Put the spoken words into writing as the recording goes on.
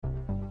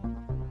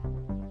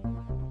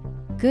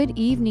Good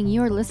evening.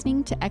 You are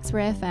listening to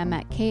X-Ray FM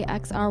at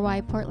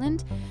KXRY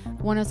Portland,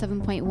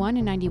 107.1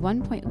 and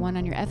 91.1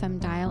 on your FM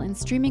dial, and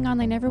streaming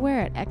online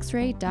everywhere at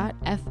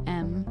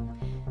xray.fm.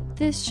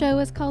 This show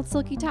is called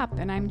Silky Top,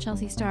 and I'm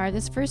Chelsea Starr.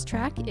 This first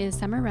track is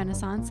Summer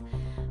Renaissance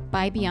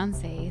by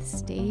Beyonce.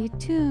 Stay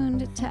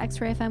tuned to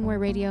X-Ray FM, where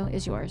radio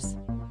is yours.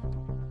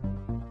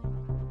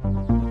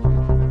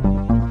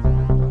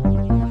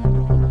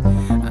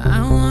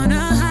 I wanna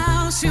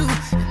house you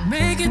and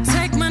make it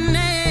take my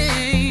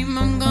name.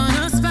 I'm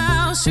gonna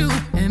spouse you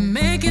and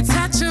make it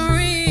touch a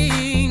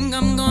ring.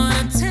 I'm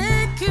gonna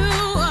take you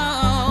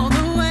all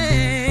the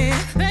way.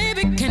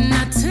 Baby, can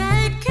I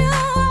take you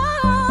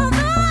all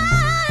the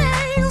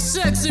way? You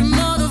sexy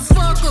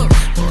motherfucker.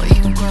 Boy,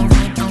 you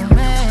growing on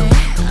me.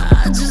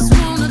 I just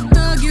wanna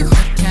thug you. The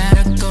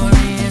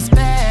category is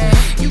bad.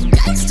 You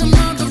gangsta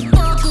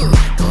motherfucker.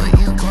 Boy,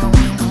 you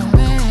growing on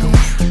me.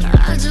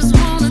 I just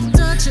wanna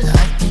touch it. I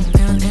can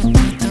feel it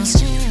through those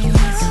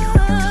jeans.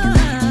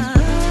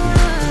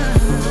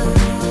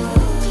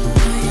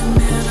 You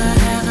never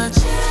have a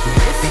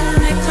chance. If you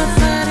make my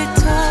body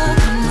talk,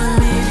 I'ma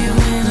leave you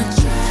in a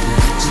trance.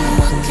 Got you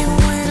walking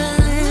with a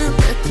limp.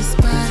 Let this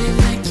body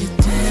make you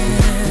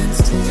dance,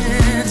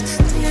 dance,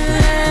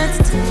 dance,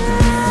 dance.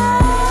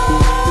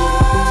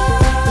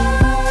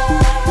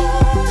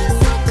 It's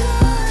so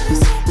good,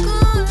 it's so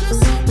good, it's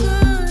so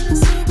good,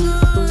 it's so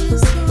good,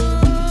 it's so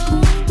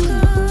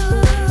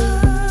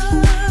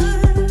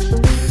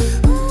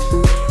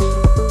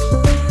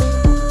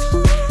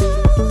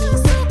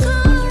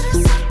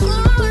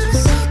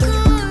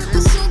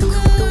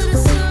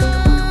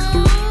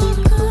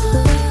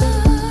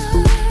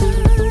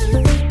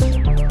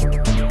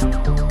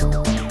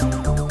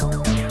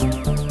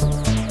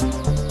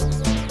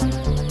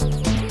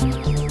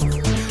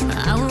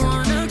I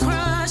wanna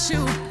crush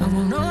you, I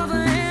won't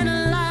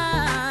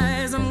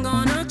overanalyze. I'm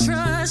gonna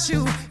trust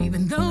you,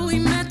 even though we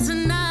met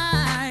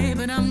tonight.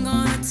 But I'm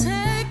gonna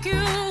take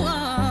you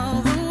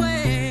all the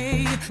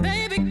way.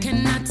 Baby,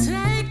 can I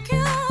take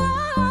you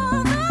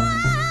all the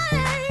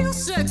way? You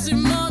sexy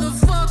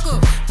motherfucker.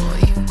 Boy,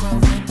 you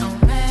growing on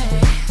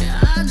me.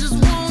 I just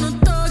wanna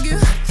thug you.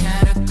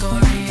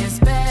 Category is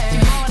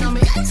bad. You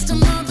gangsta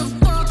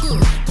motherfucker.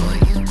 Boy,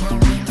 you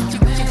growing on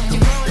me.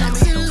 Like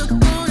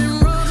silicone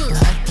and rubber. I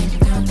can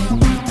feel it through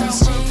those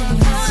jeans.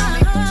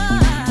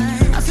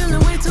 I feel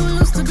way too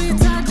loose to be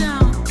tied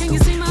down. Can you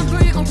see my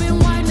brain open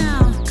wide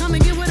now? Come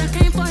and get what I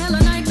came for, hella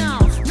night now.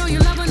 Know you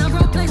love when I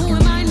role play, who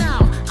am I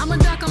now? I'm a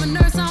doc, I'm a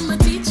nurse, I'm a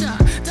teacher.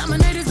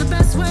 Dominate is the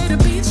best way to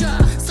beat ya.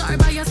 Sorry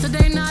about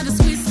yesterday, not the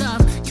sweet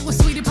stuff. You a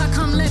sweetie pie,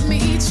 come let me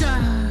eat ya.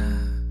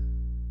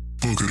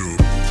 Fuck it up.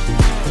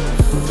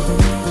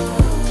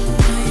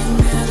 You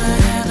never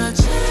have a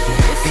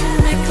chance. If you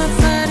make my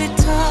body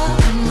talk,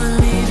 I'ma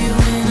leave you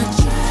in a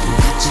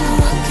trance. Got you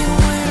walking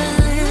with a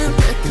limp.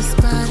 Let this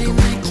body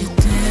make you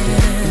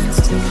dance,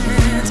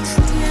 dance,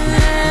 dance,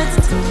 dance.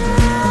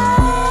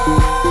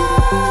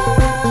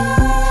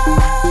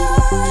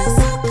 It's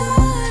so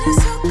good, it's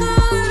so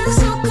good, it's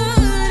so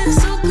good, it's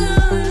so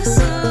good, it's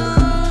so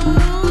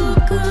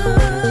good.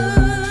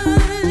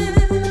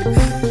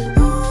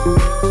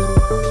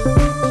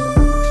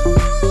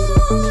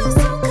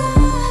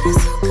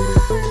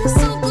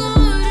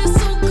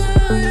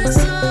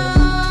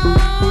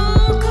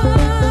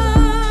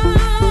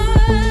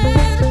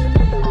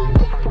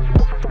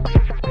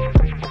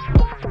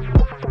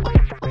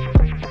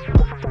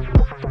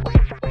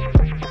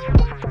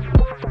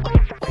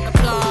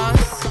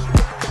 Applause,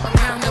 a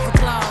round of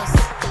applause.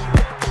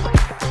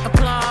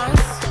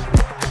 Applause,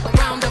 a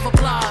round of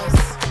applause.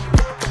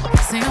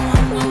 Sing what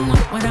I want,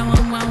 what I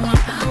want, what I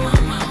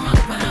want, what I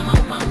want, what I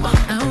want, what I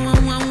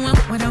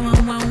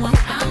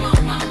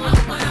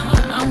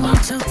want. I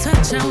want your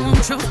touch, I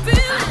want your feel.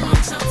 I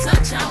want your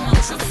touch, I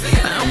want your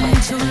feel. I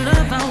want your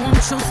love, I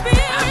want your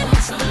spirit. I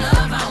want your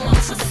love, I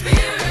want your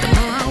spirit. The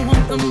more I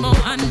want, the more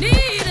I need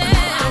it. The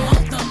more I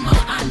want, the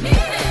more I need it.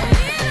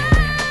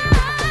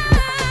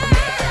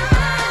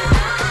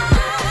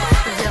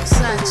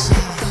 Versace,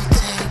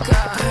 Bottega,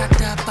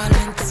 Prada,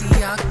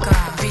 Balenciaga,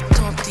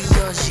 Vuitton,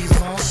 Dior,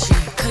 Givenchy.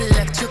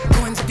 Collect your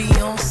coins,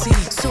 Beyoncé.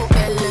 So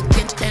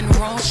elegant and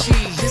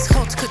raunchy. This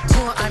haute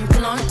couture I'm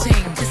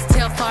flaunting. This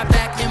tail far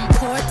back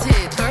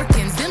imported.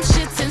 Birkins, them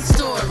shits in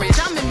storage.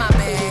 I'm in my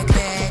bag,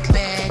 bag,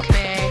 bag,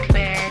 bag,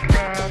 bag,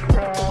 bag,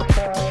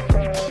 bag,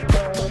 bag,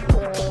 bag.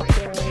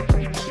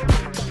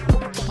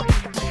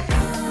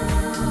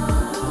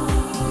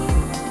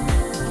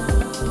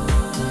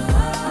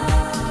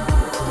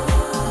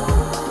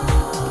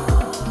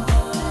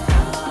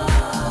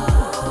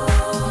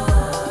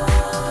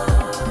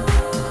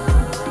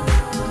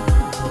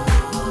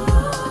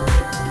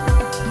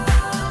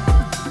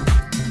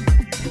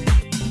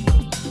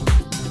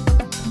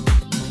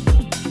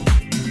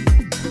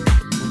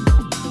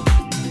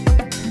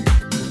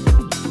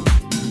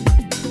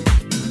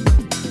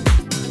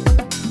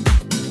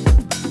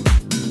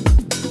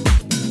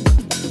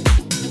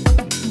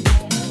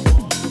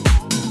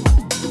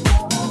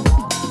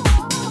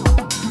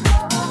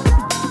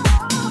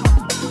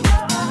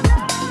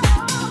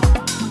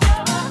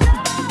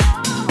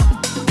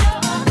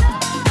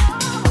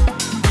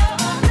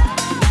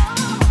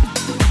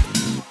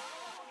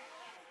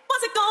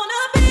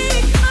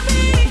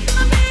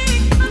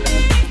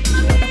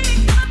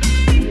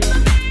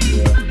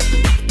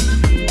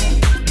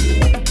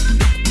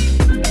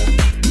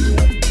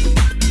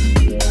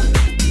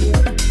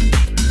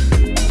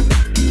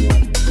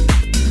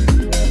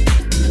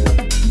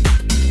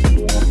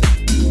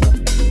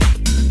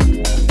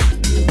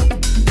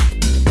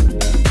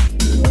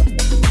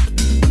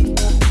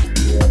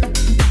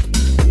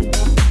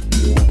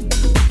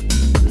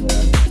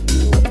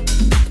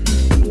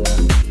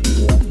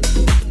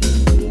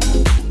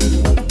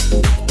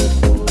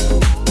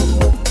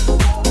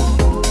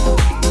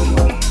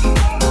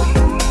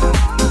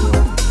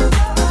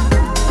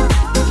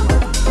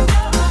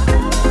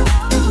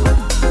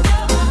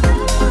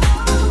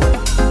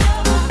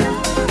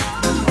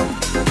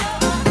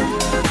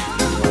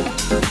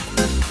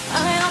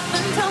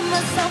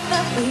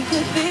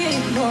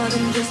 more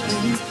than just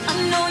friends. I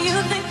know you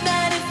think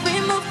that if we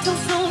move too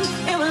soon,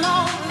 it will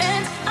all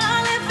end.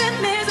 I live in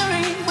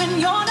misery when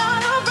you're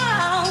not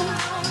around.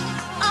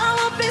 I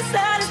won't be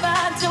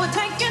satisfied till we're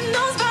taking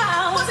those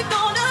vows. What's it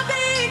gonna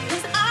be?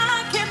 'Cause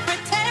I can't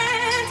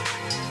pretend.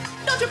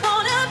 Don't you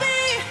wanna be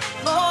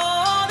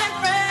more than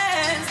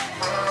friends?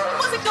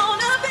 What's it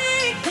gonna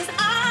be? 'Cause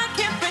I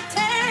can't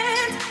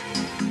pretend.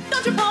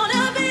 Don't you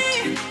wanna be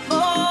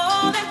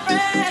more than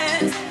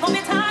friends? Hold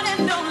me tight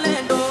and don't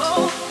let go.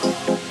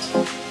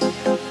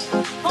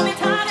 Hold me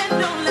tight and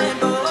don't let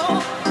go.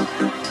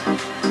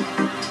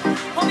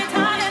 Hold me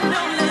tight and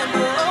don't let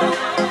go.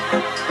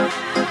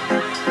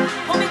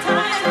 Hold me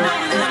tight and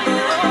don't let go.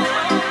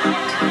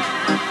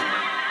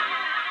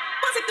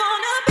 What's it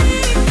gonna be?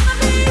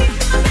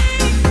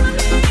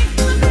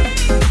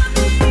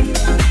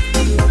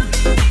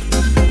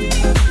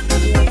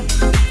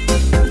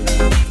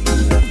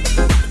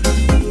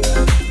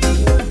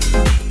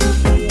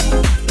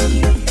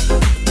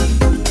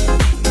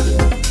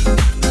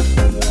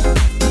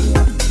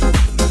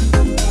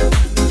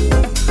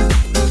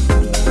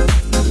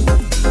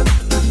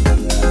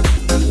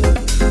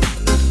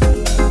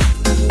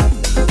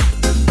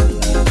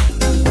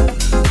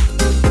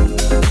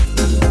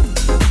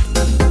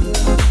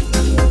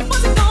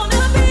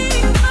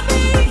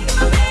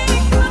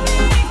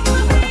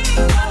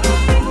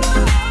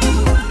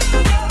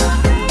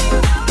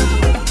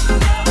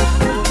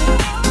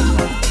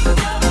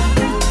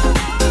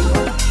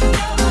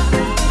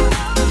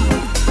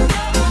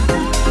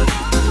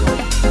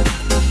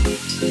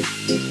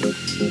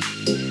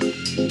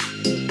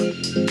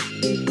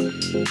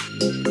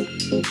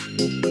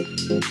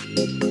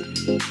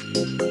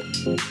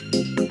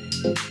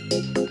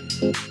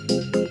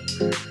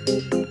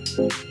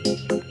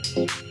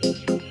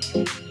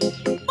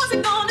 What's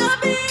it gonna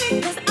be?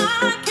 'Cause I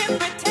can't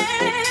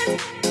pretend.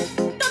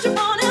 Don't you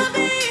wanna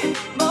be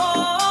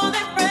more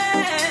than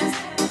friends?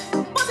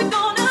 What's it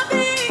gonna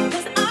be?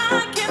 'Cause I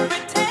can't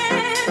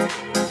pretend.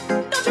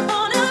 Don't you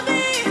wanna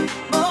be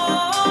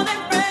more than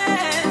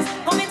friends?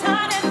 Hold me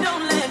tight and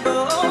don't let go.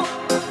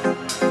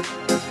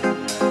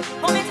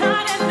 Hold me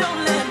tight and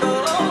don't let go.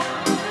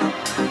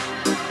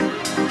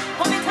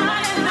 Hold me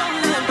tight and don't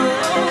let go.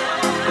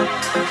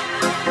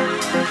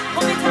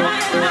 Hold me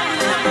tight and don't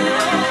let go.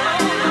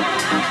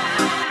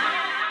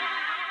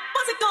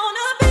 What's it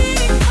gonna be?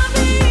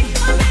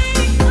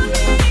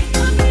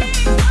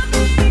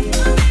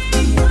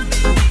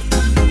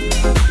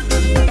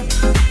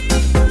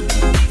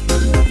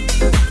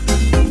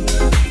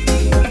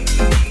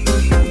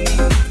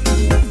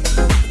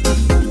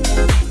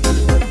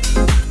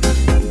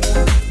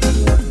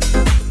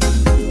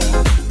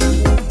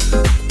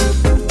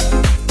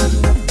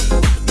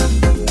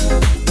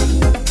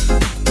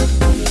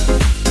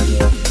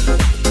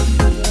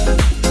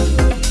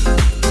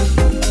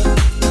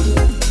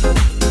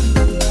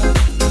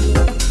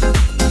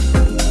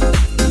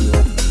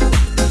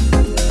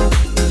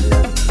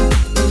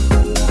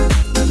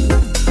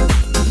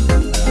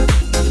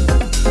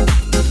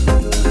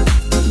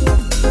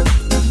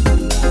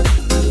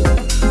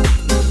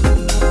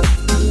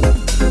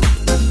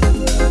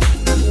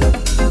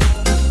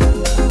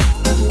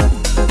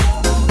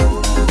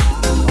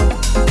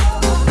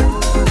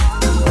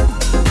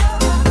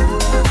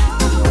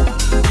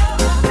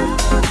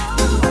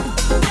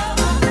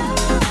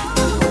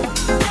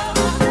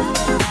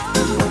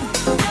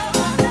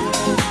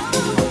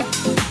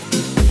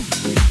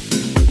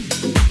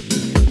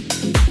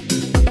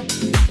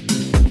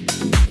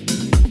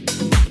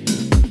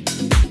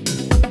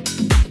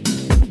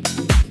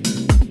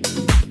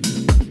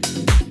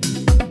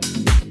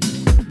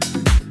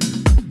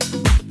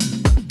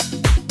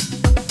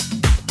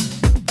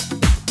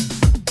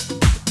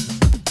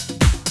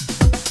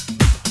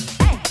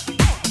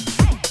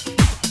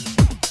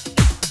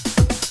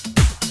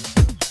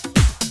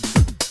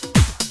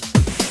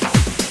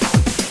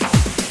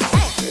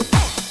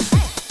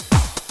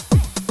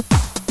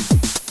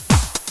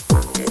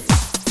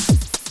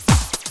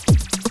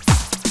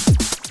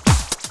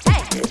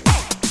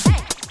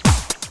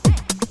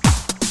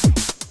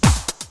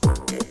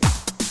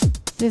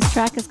 This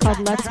track is called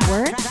Let's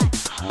Work,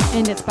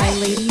 and it's by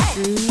Lady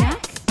Druniak.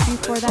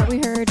 Before that, we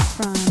heard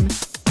from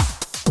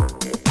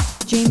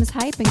James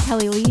Hype and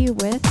Kelly Lee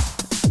with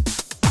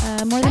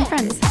More Than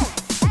Friends.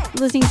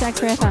 Listening to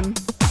X-Ray FM.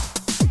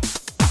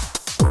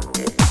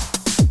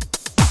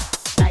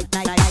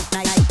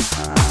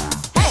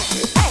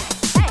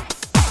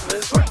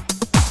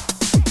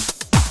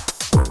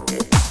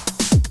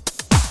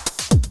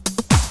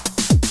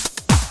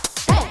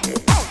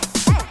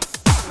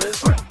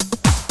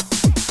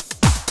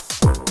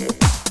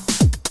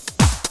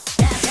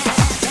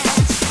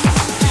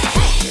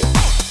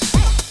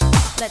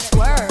 Let's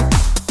work.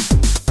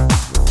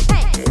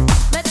 Hey,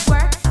 let's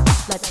work.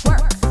 Let's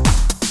work.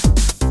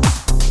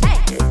 Hey,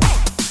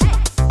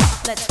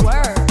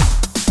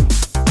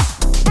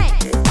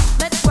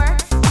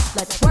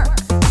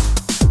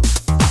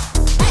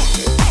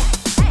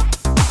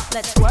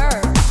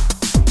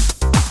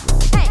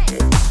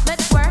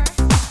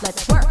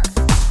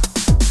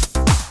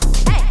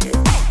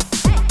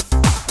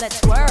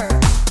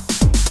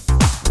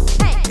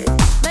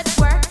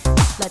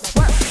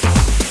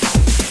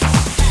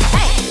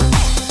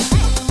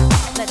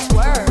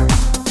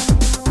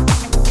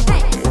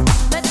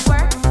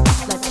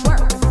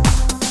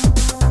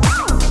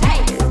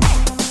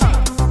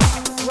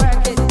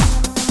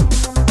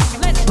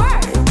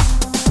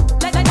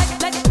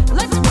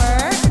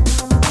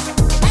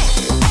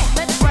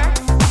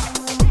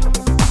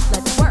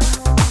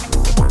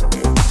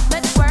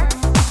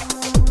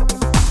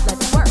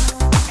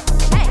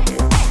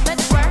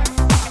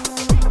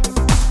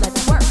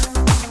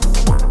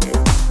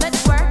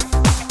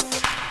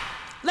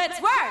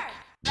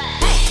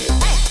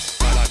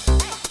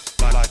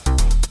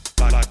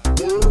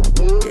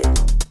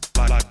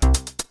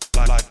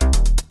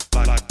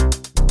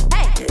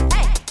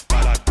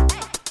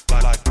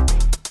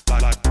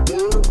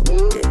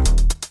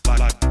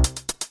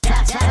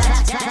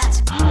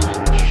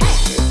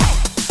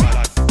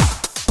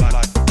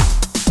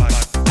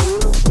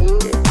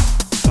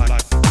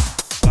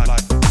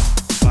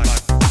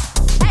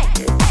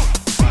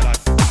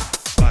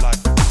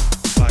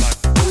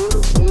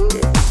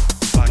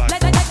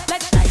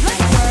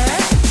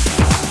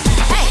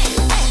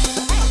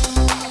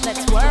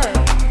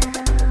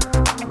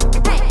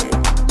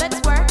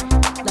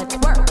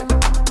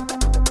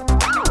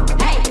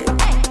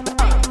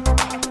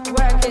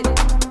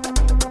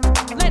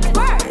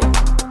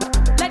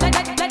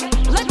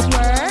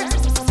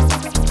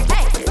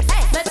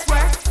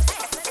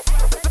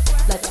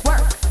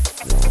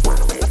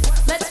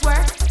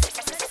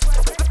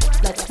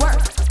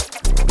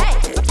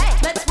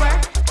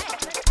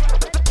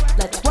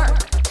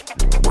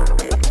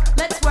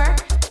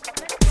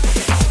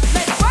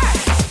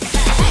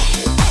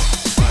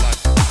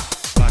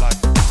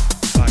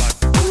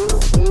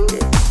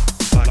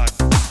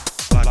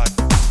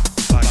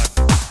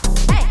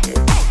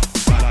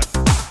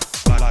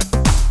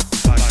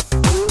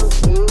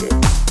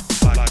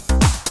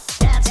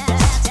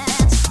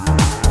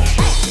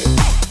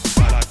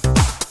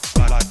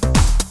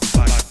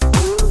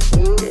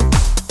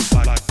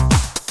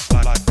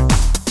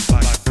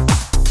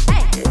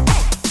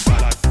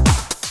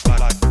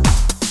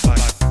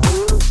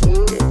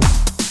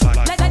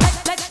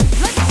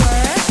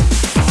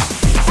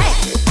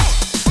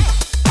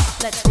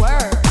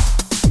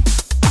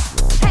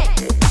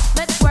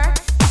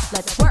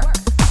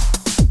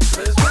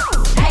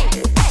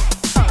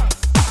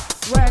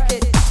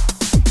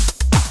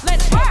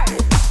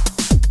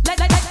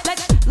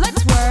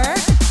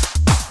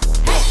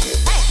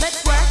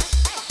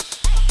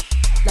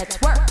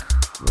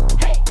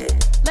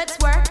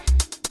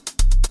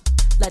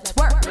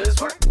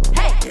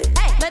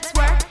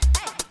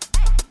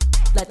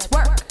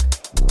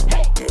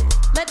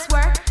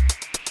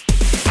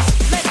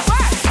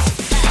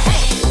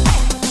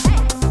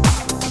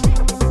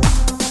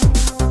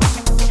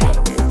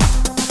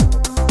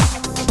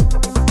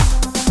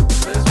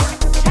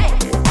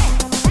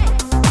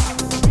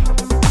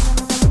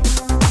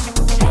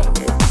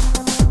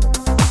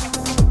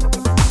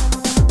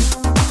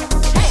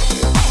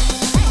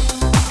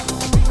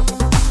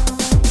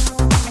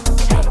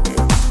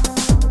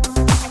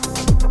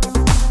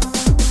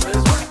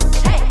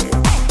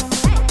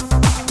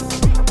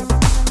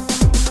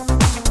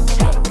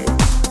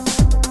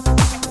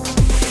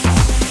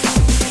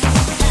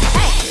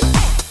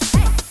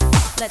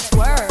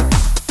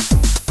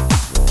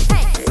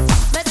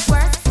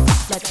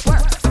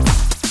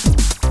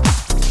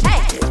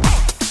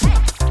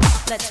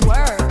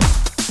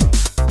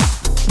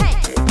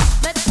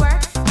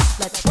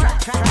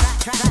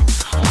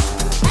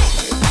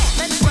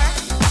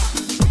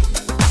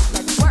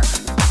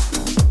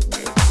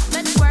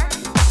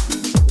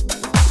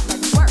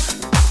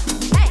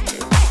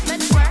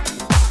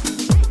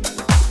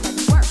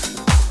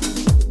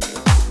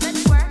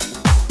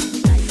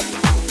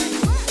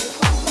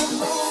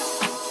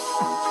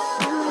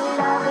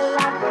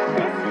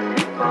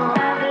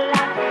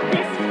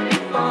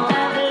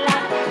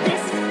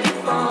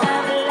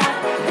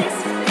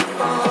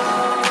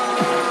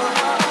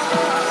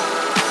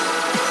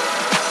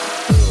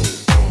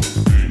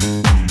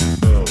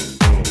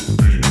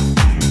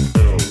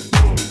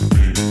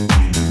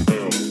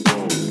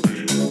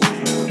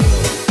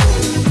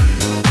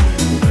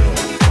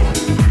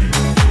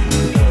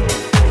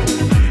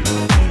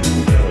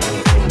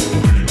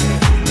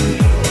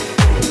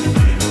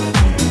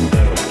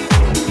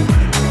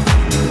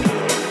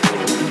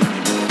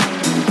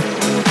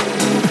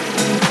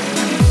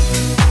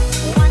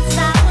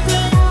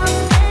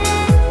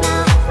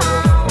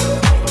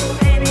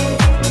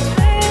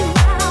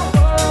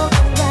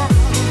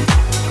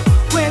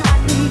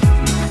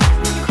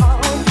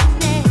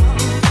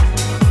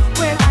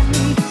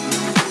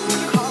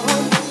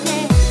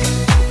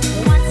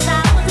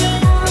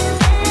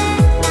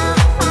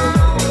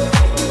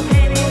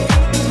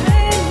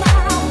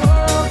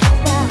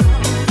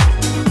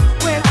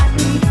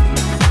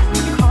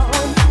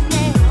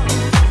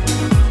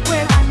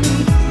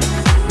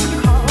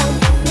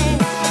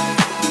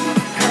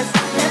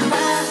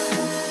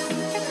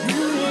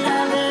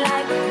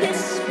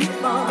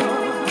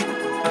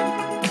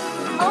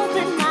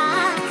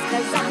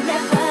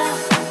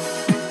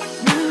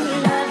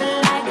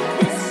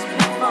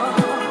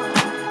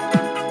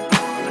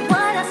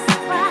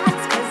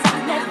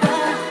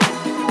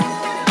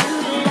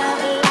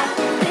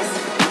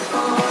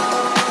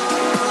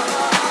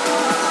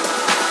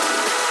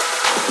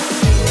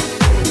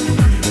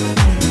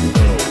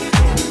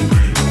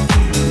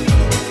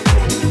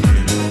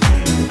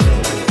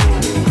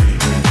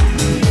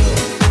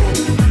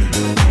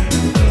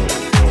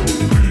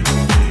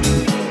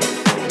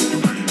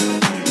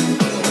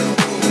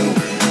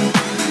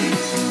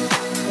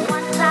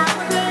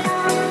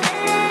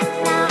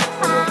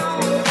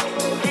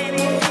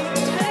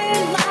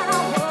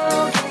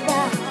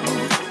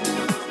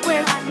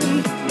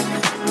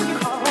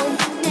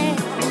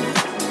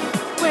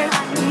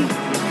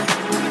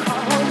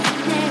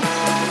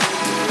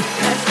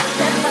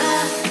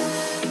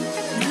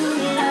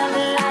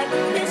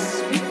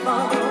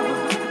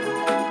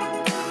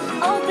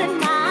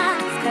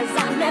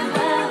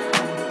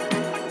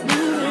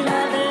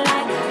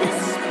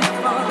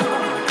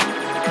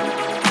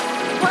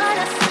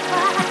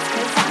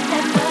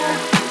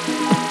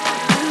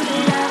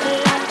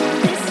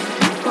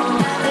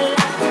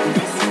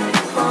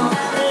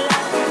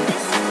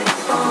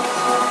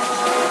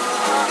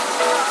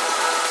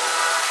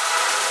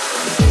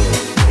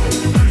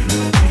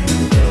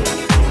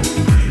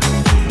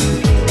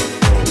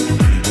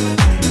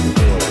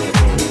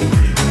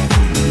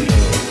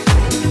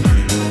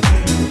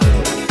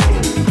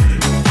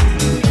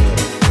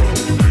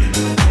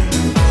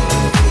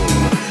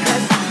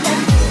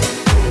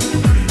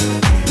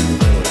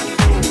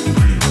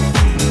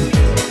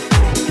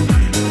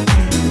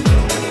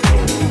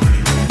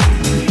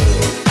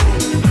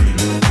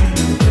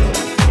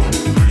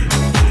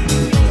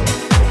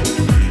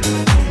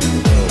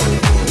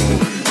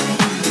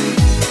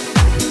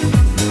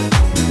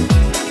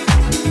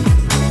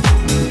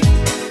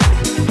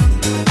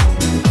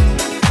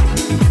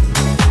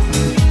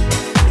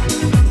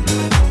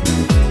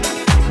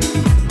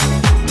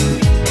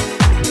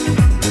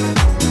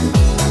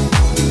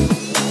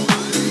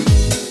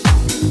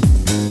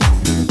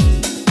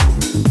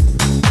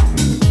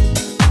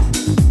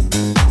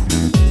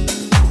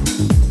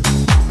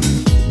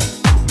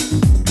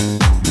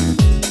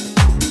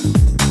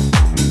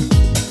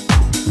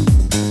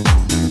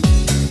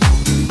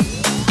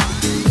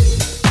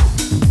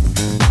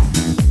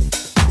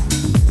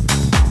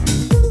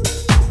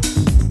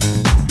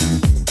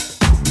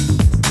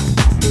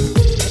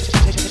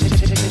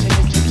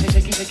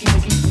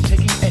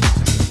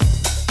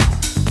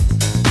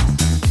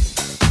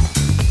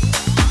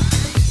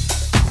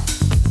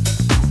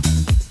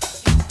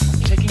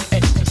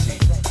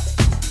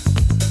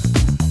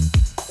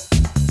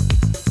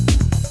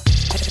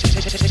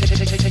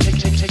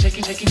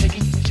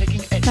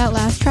 That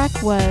last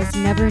track was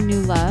Never Knew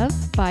Love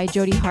by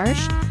Jody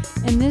Harsh,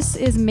 and this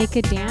is Make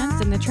a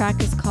Dance, and the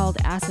track is called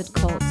Acid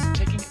Cult.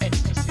 Taking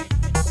ecstasy.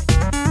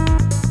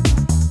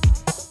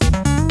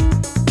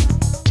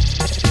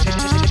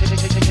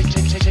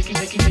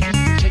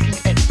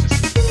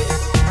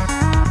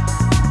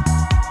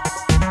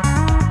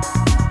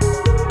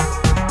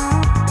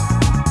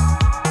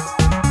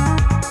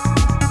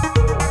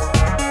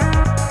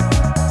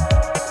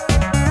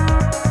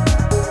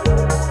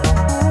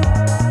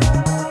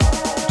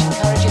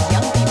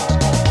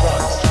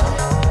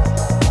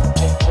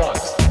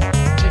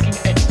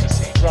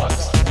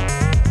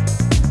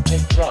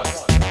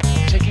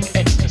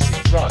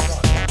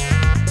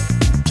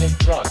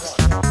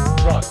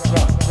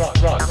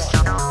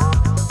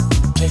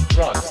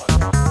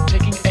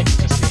 Taking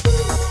ecstasy.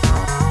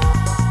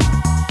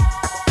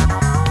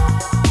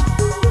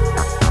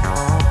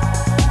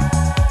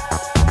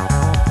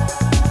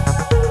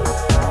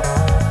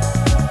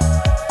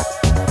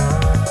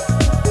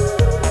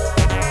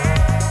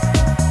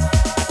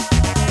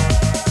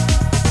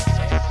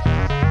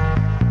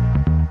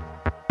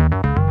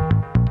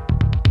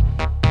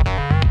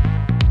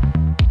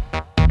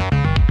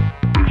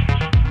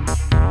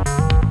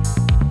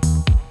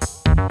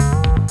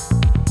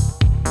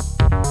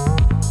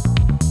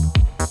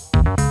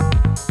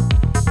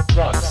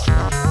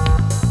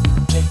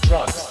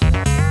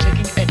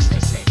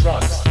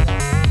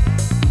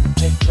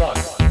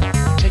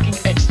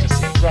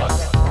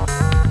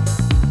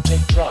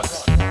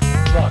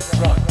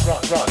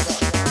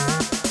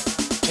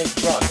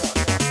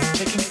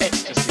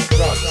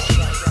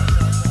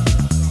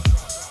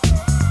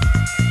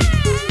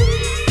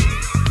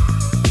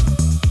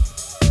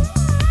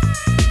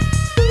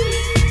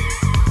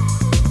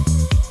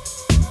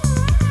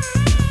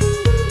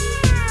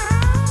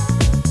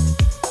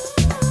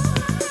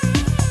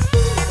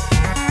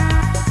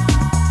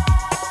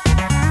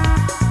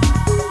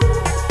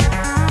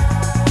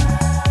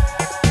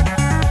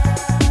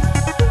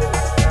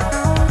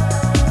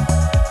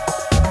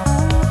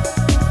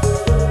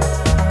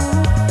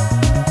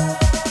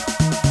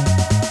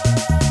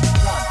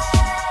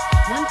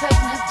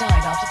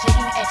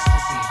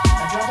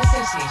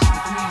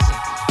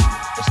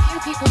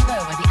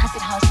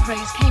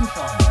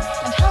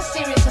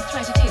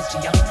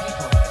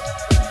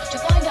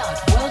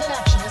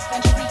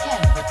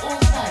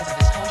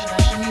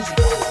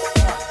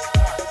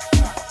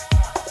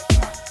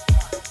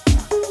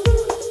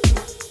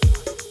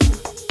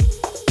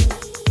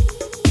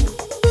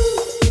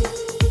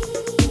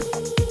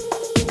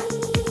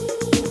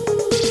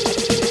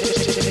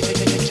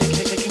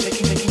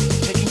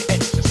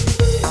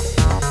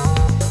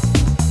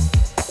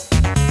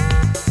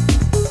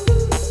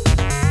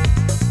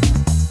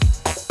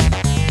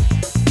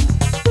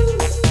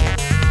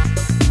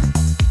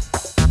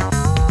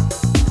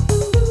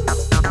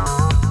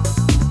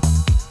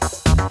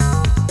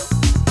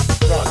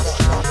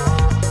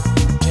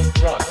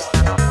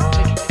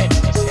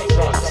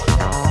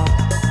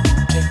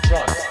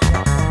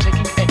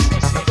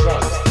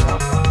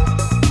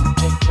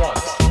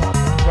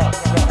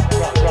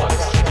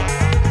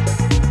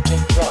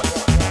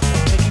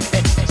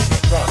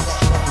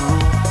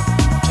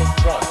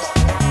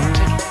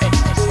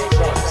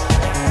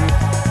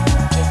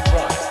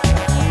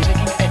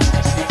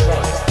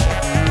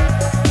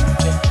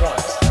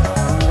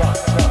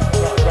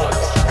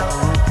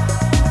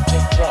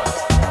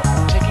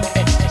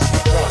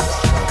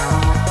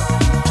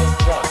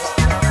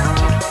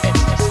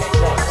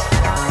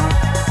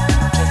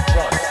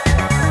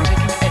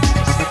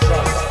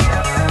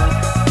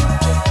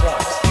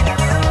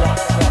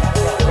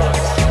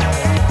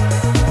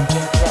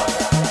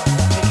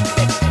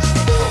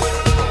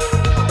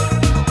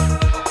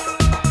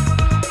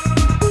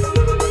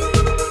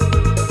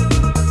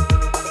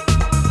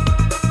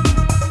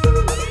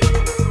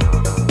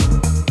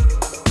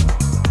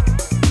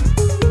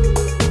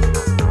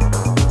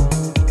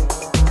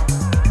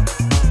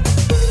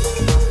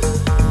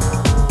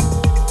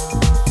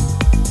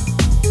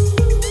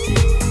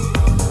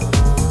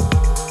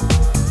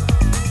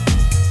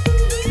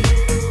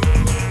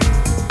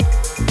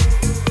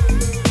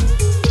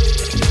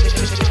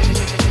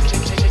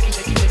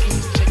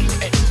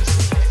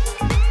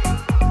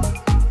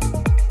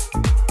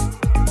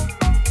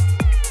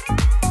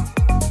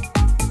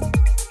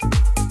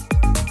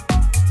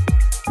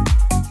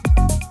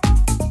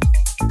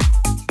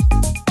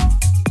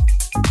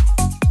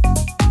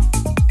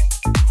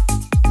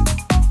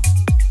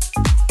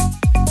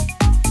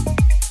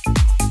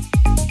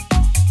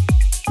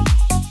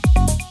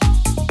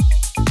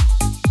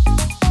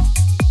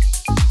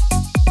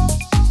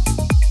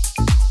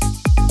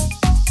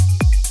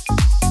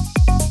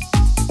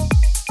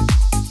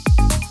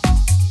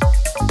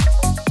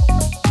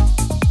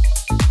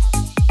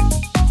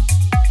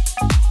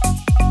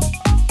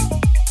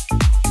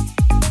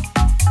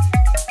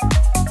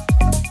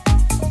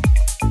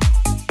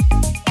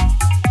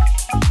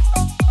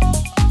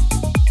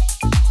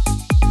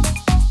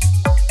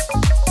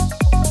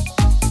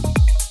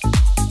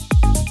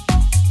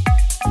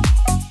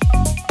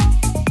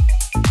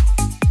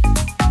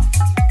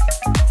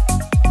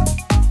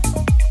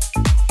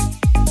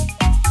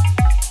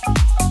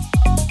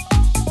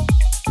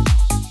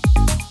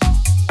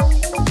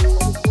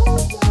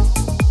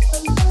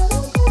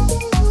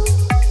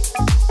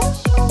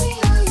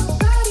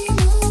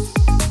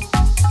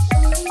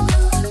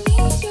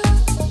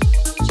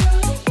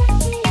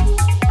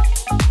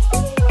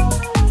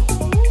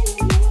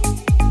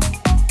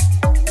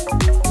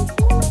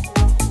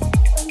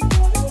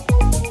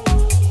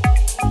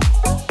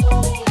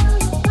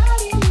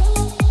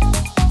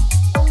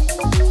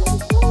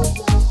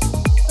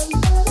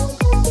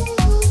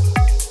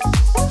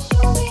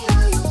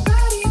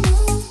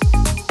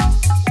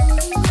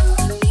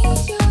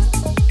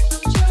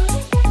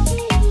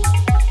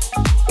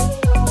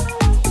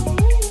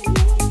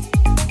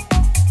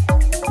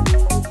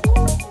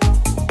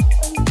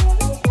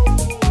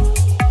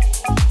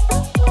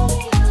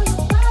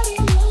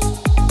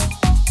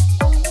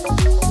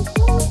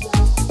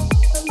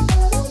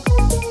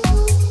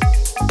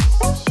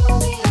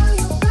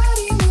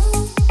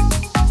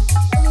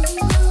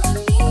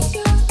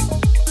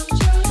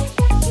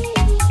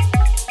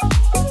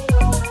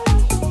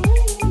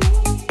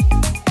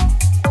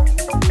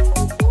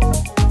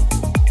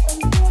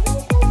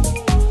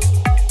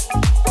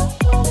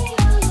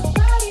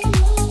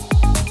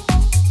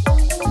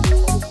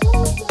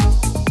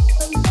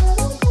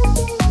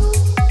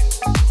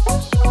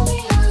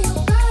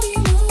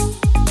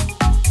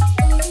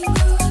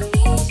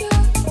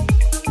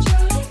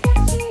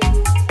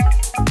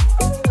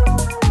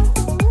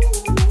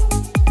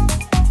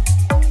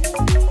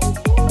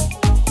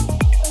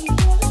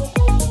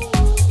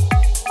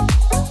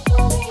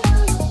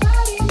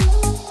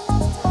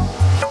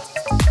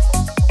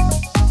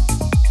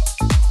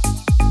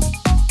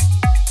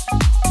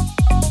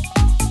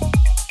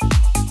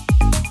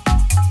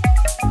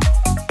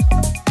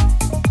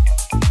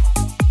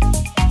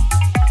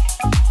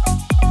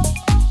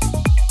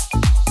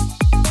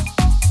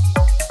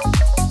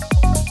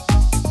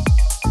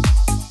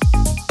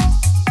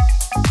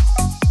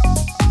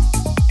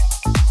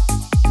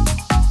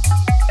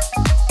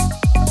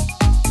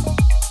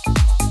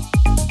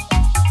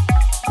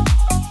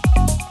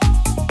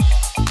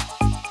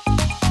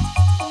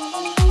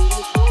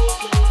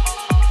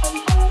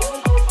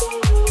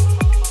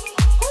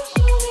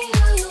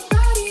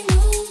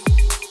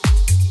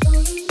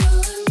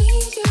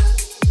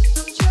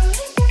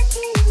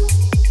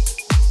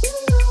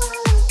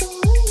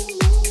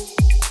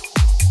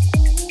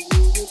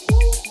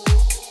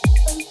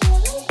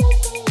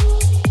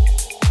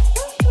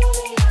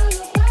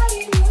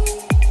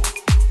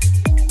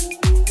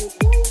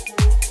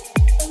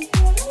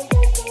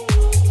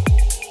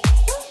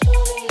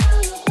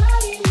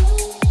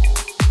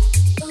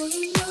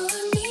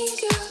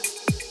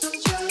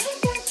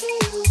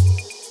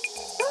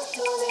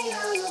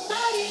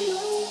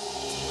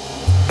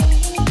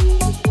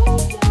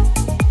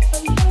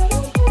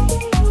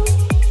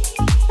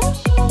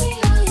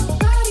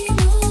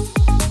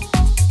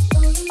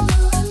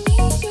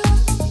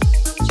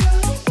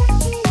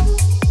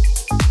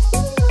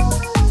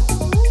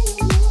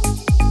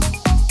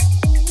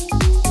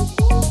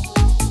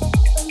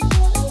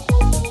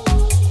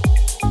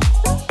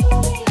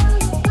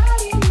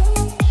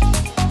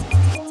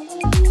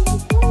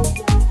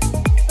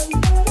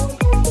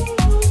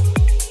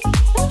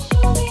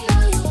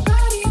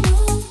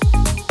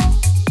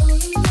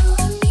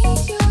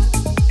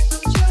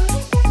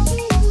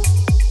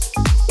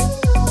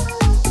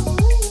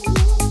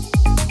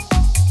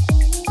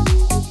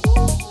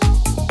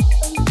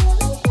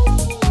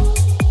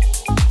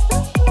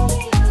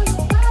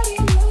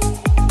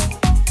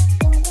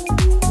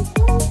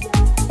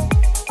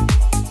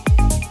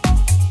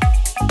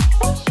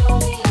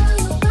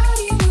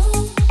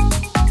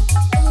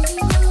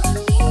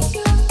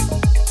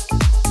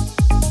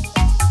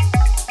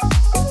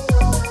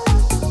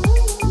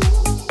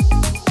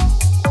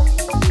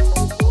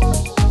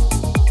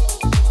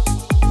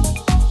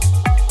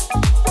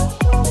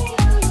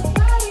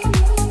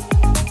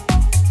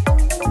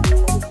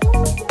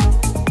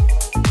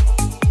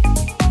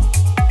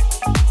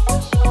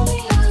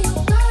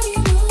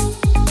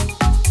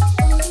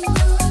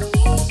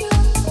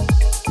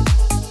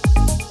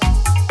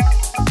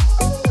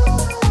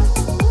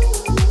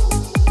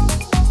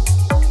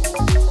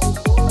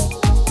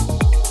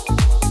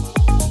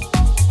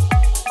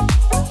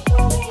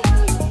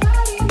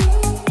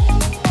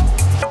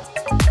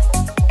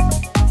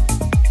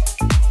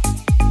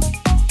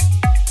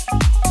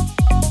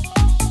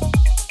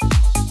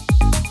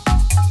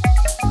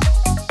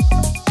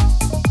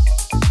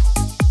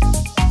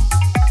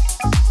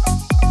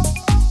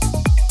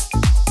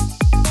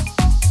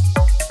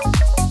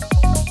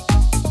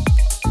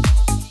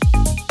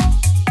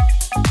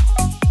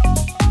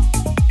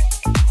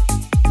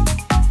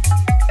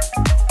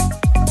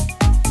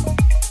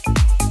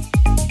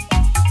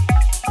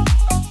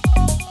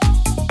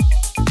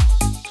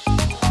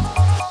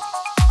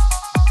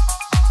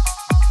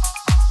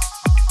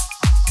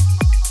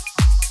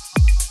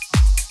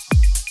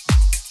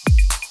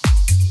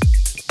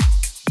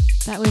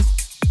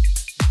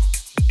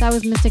 That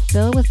was Mystic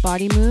Bill with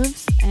Body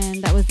Moves,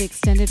 and that was the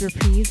extended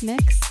reprise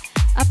mix.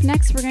 Up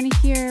next, we're going to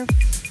hear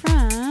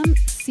from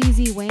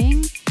CZ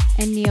Wang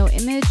and Neo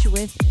Image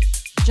with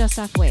Just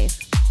Off Wave.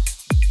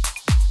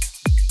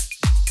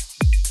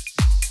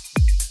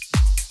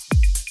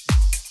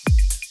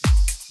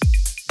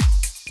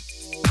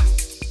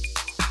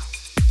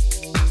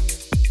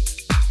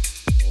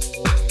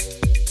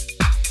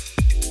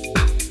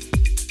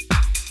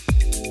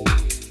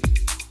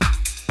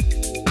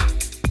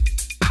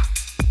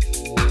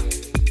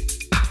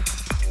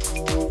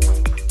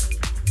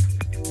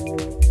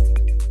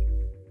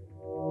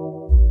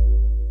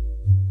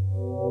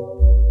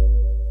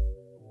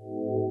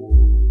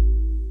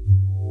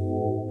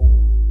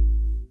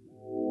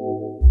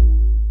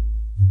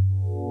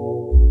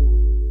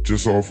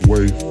 Just off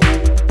wave,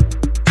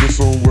 just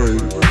on wave,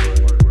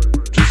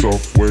 just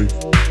off wave,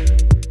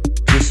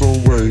 just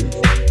on wave,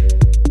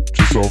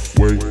 just off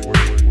wave,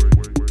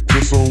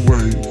 just on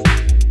wave,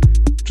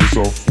 just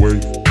off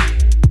wave.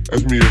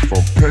 Ask me if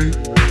I'm paid.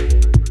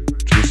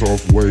 Just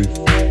off wave,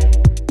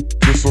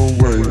 just on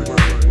wave,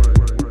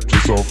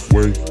 just off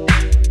wave,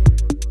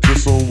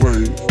 just on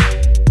wave,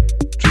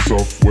 just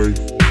off wave,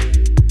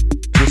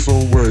 just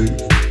on wave,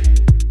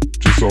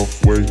 just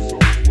off wave.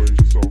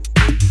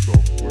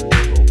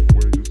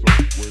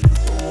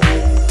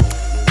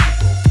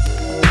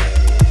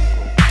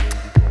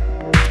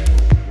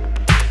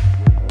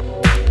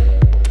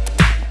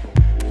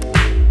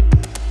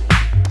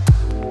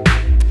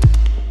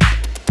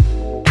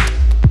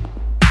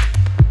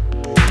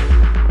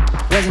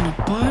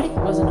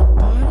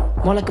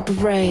 More like a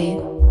parade.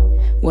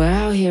 We're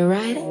out here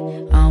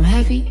riding. I'm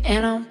happy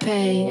and I'm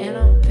paid.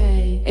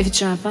 If you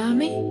try to find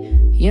me,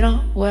 you know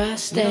where I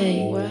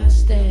stay.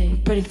 I'm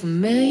pretty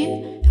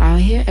familiar. Out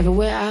here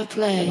everywhere I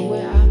play.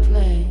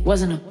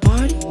 Wasn't a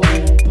party.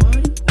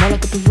 More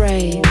like a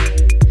parade.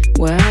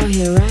 We're out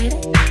here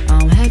riding.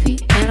 I'm happy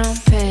and I'm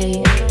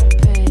paid.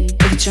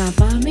 If you try to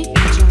find me,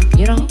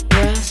 you know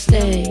where I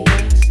stay.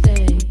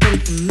 Pretty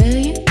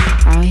familiar.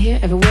 Out here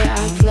everywhere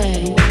I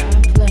play.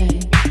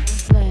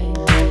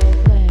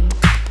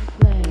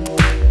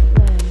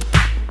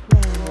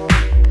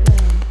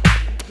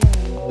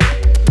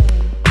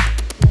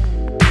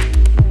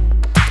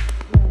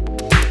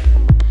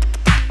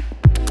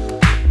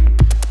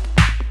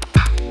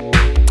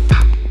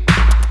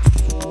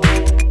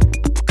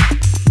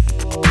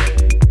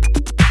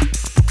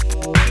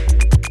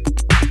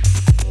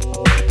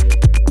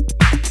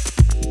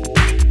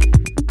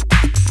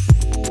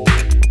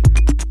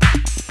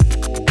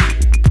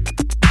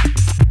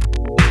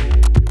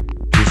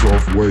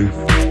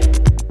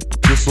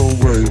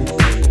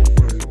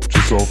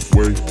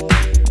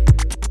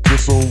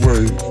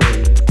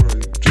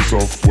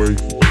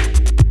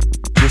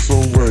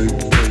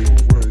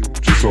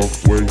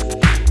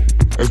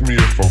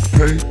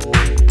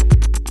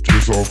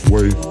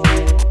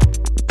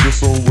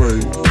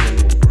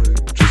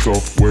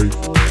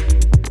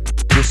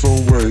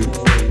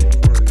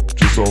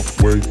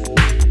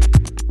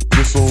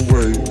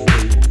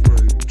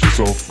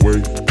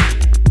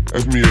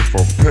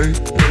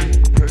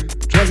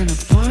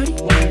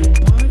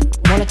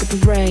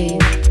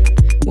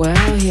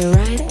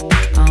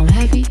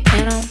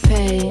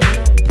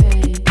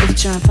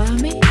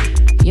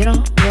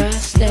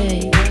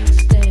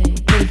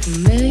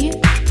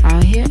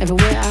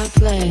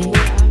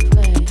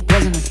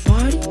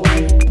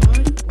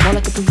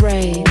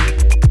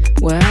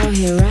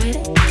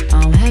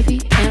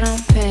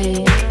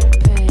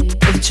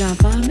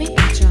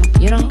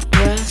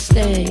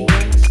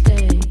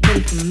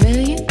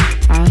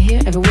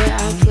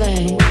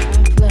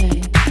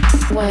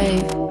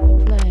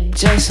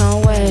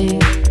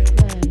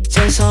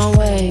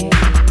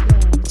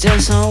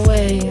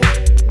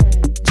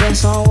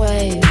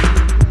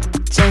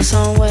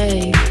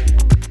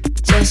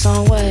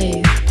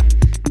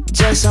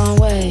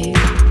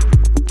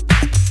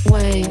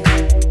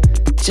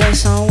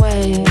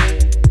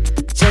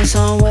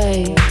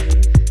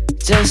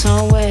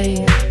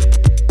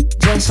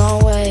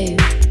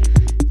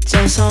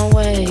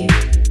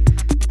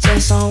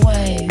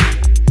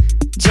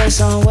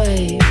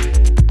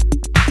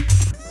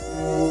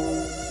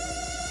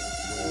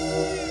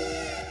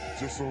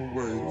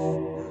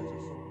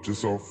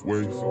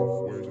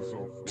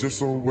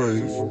 Just on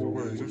wave.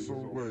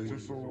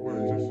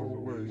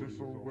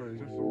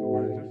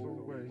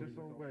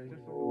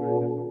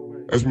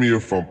 Ask me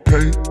if I'm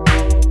paid.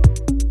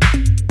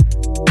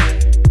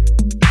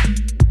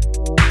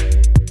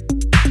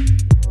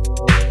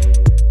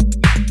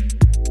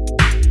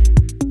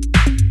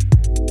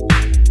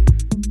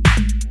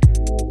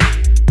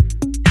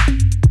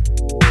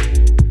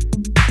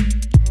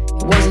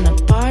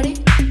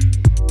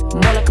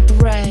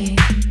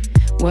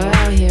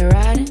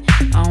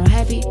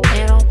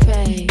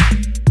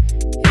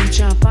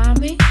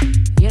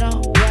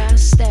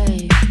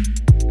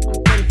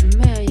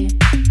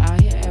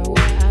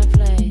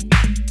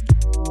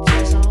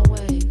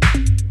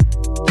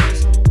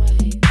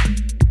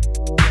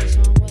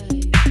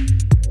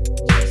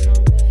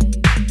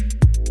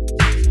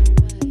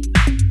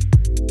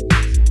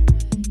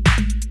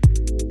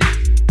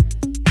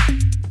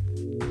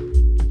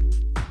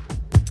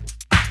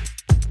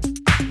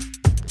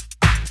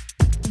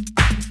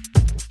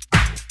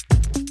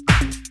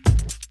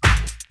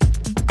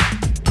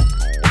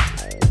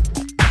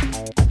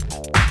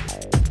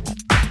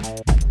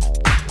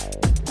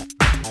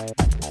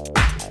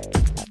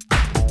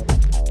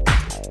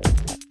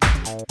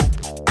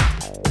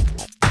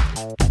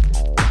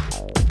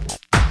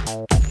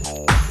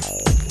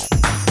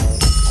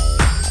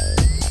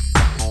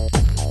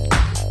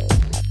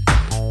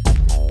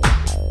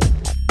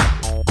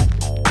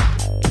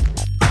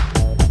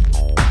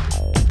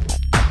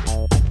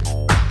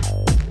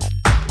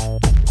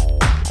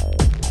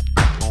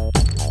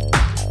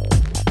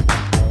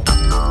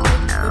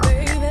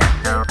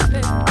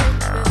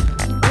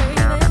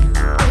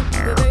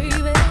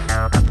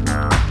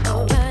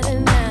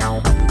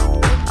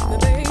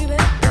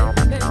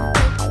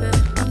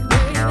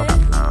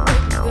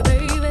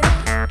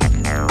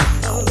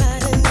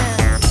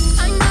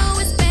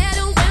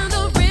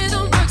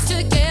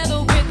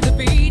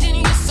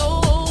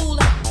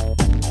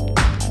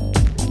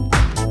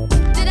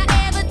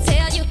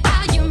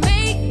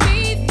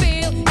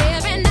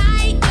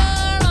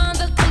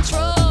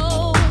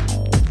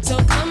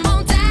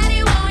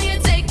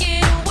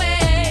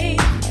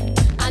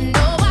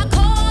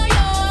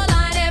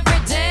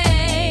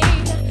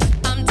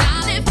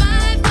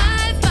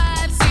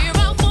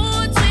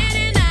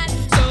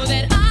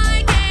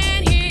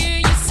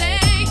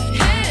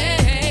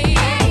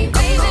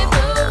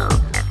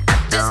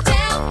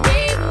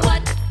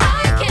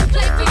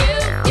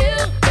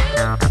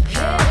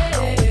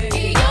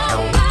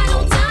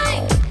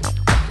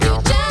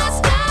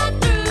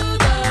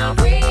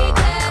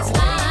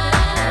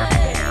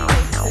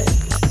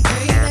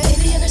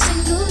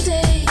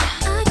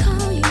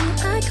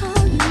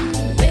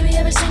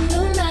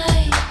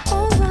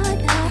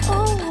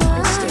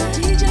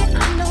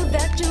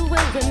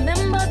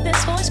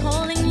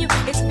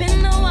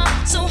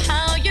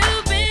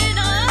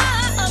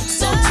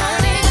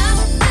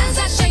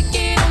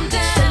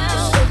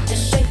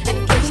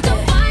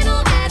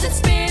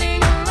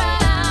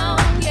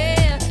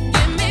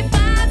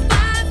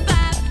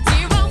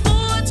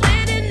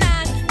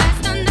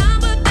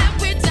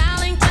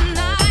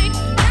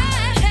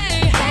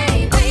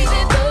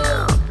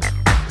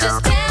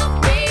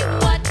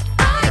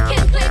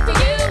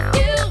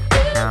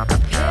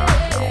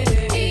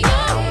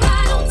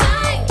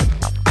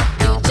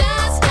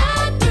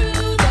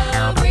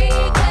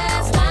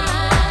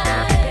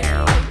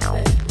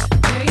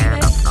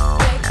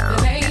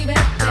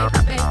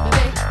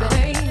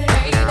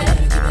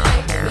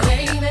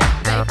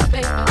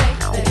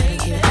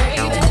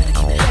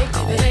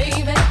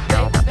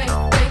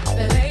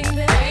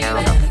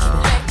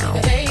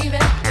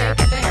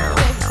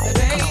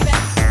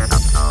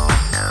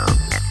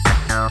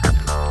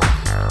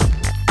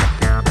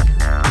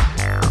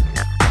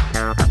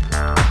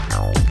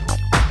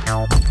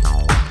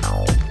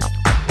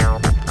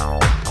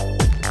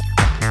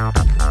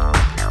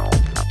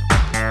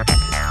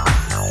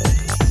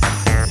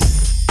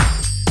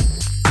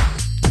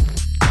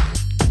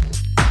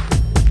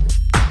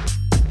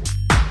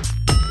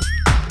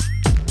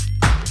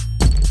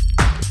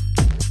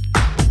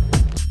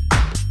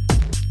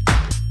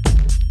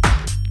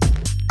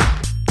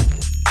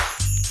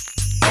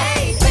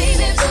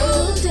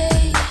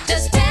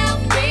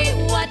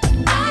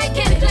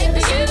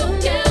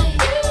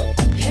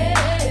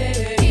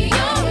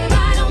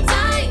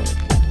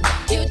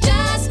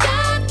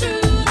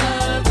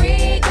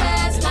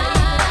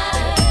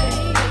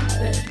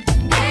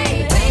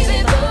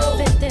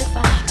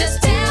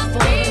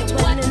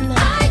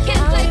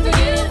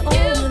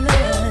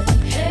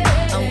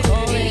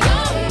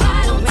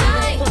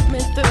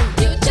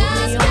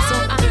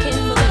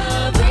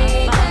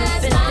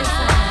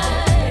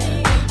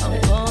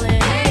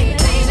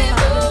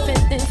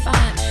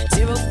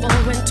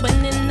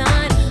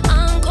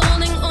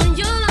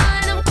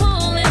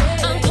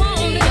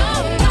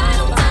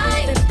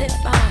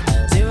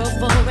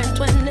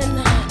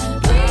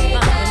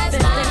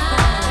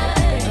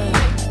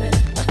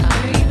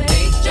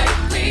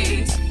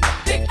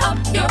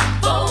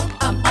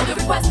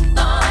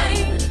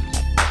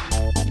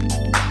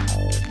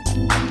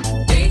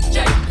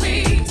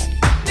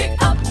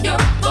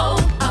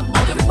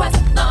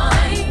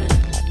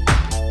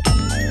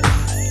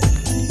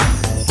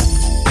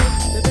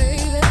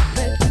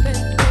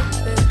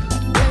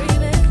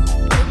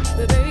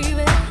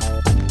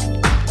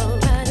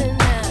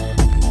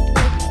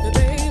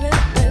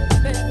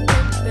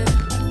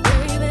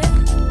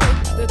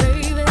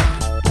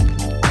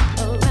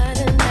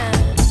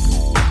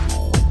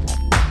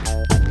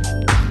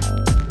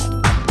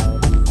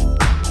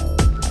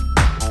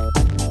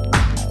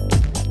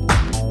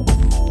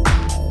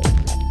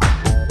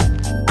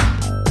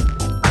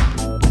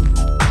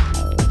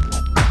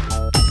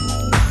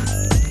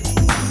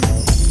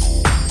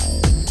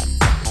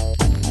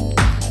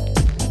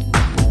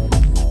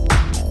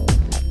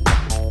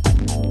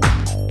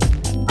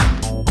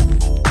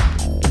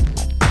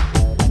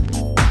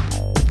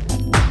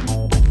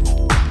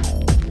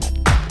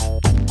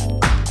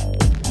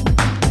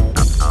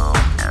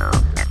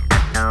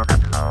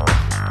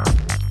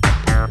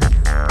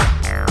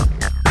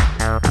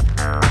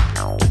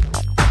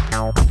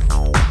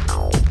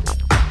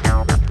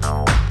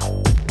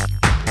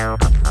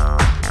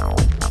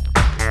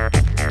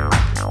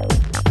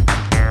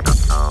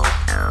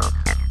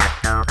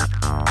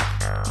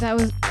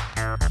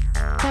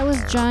 That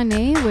was John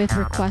A with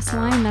Request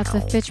Line. That's a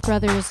Fitch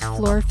Brothers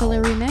Floor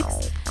Filler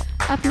remix.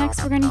 Up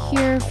next, we're going to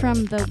hear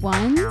from The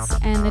Ones,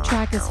 and the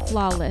track is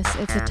Flawless.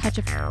 It's a Touch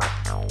of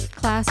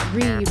Class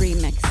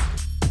remix.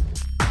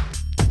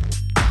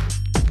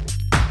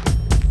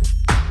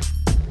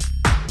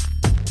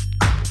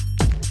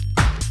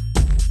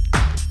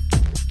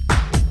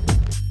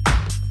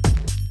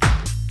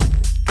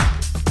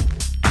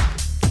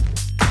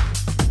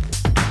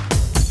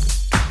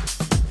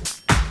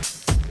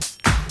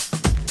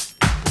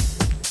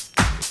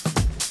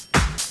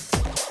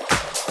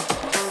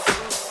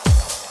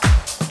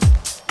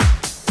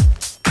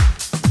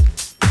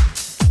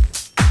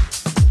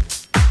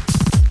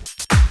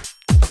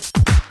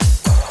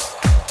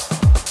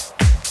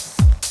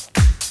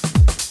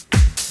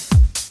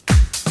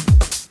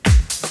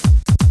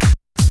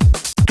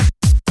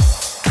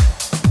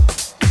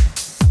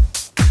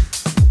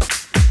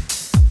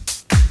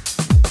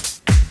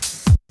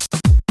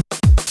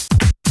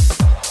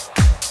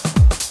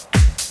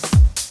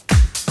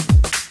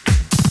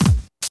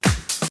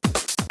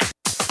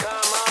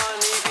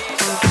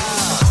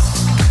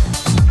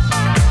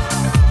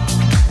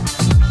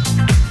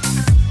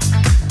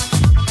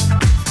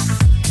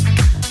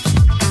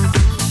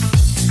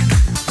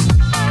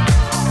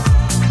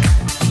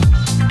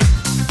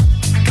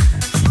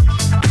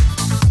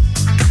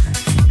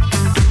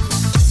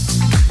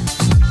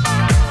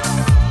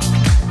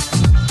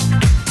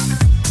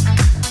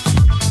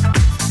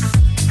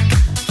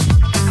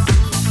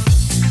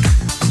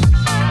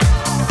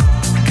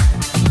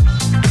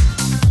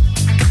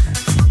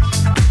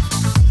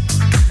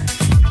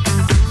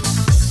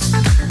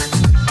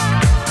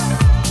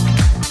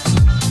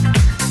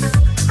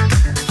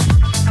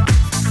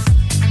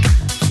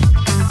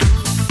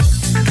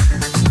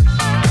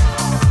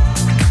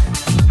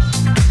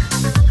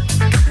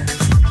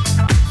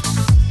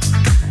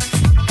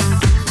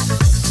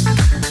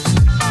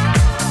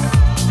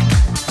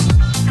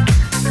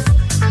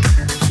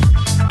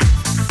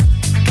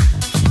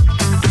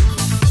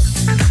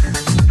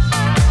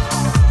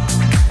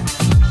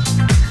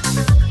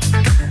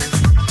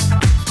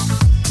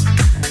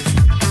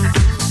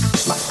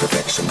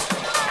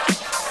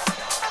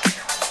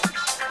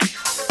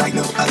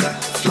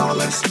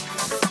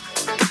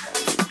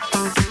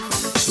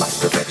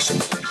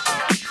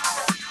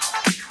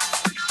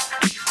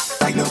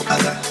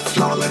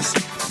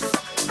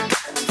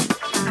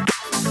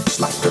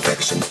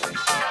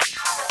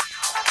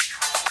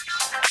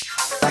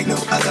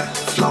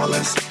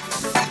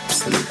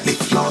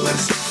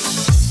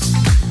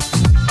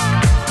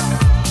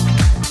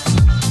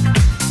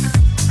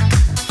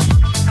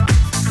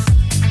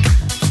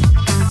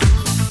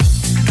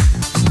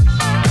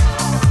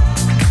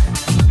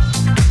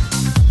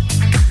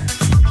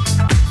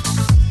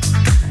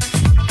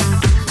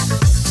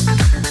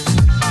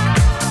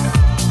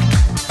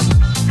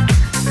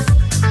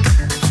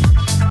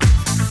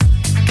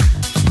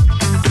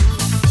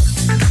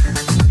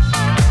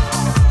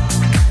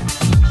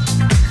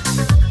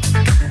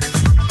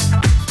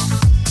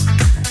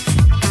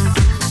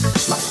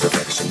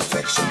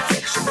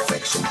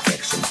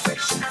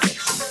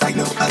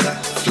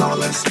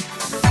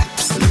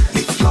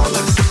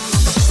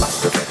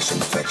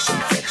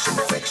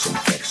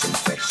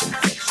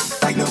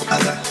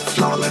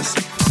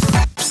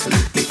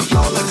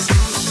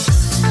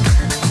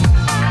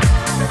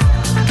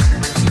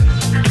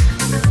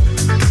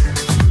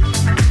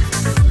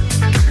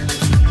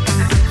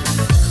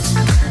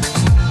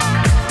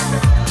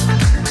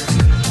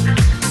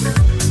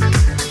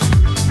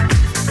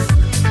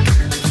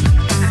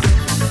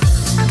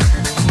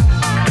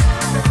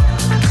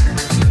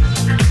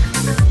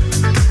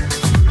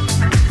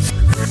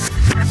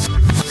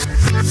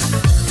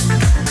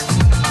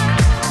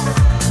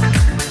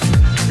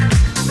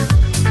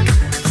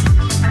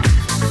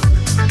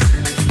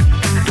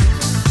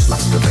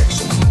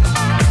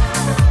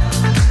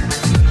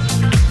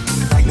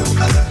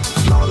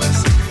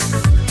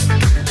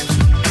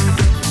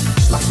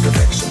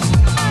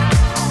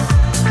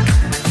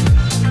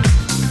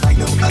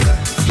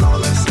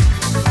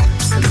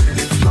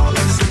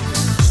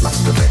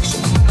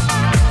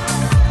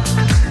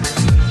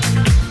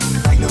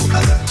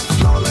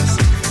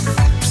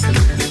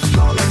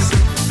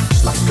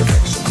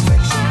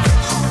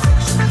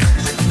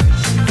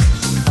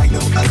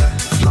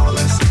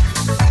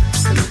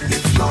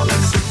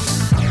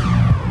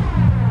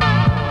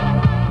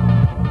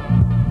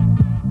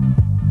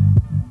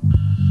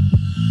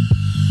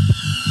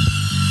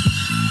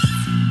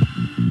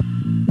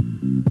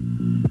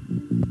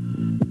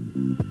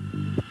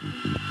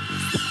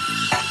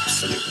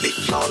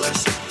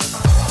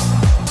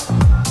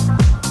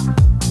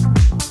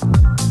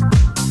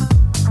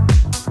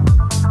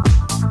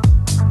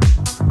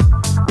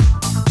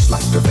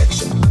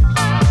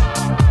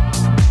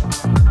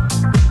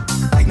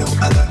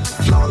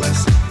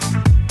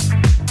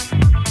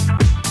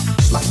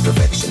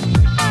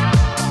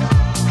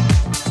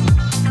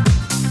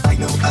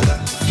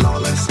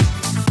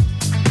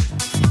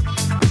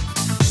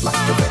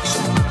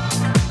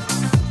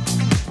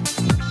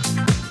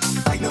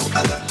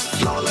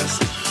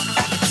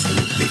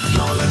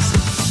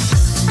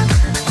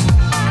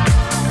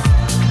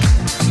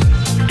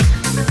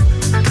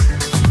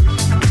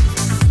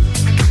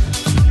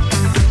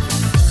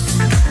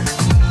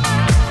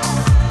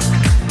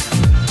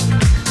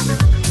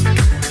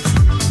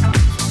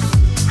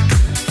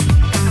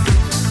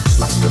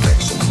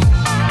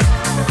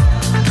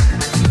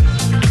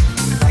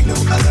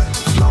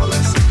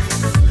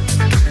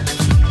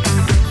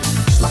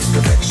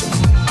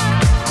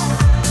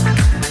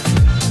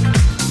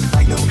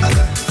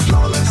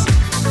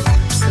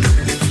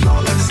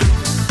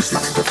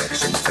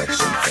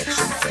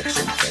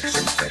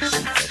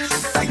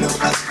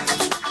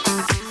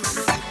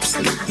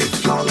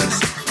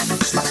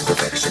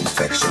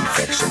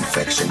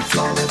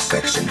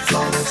 perfection,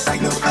 flawless,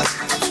 like no other.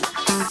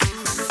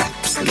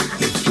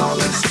 Absolutely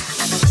flawless.